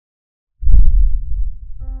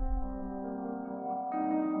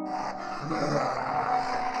It's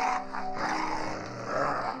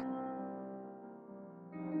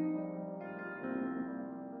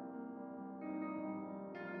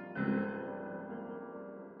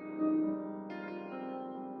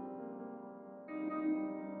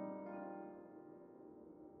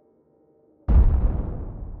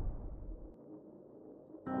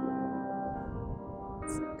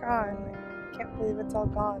gone. I can't believe it's all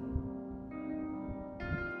gone.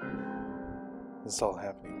 This is all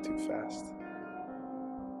happening too fast.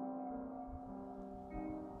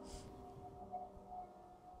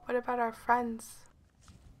 What about our friends?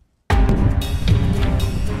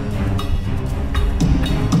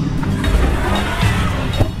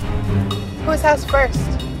 Whose house first? I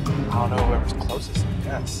don't know, whoever's closest, I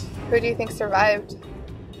guess. Who do you think survived?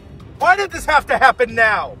 Why did this have to happen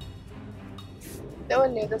now? No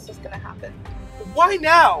one knew this was gonna happen. Why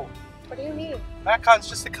now? What do you mean? MatCon's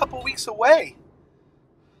just a couple weeks away.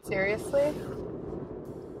 Seriously?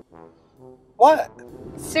 What?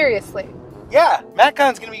 Seriously. Yeah,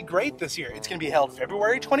 MatCon's gonna be great this year. It's gonna be held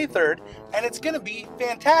February 23rd, and it's gonna be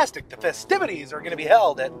fantastic. The festivities are gonna be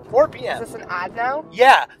held at 4 p.m. Is this an ad now?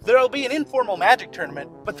 Yeah, there'll be an informal magic tournament,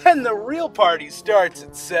 but then the real party starts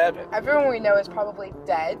at 7. Everyone we know is probably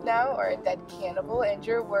dead now, or a dead cannibal, and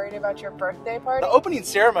you're worried about your birthday party? The opening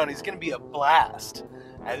ceremony is gonna be a blast.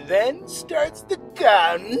 And then starts the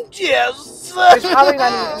contest. There's probably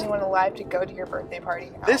not even anyone alive to go to your birthday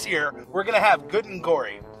party now. This year, we're gonna have Good and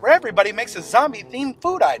Gory, where everybody makes a zombie-themed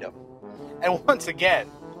food item. And once again,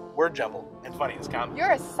 we're Jumble and Funny as Comedy.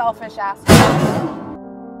 You're a selfish asshole.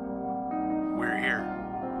 We're here.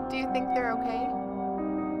 Do you think they're okay?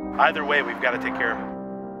 Either way, we've got to take care of them.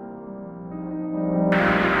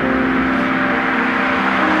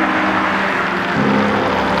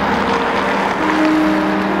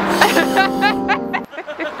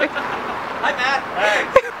 Hi, Matt.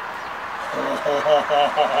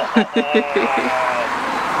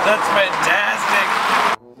 That's fantastic.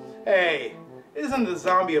 Hey, isn't the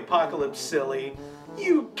zombie apocalypse silly?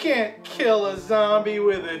 You can't kill a zombie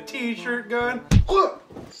with a t-shirt gun.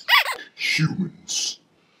 Humans,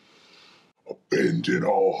 abandon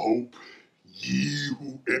all hope. Ye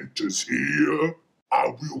who enters here, I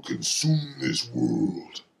will consume this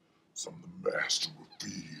world. I'm the master of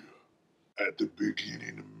fear. At the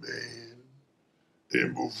beginning of man,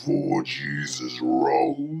 and before Jesus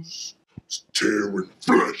rose, was tearing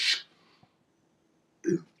flesh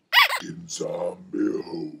and f***ing zombie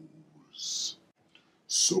hoes.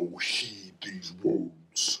 So heed these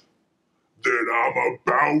words that I'm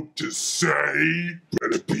about to say.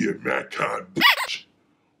 Better be a MatCon bitch,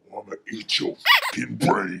 or I'ma eat your f***ing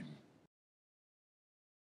brain.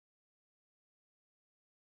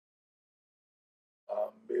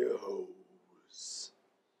 Zombie hoes.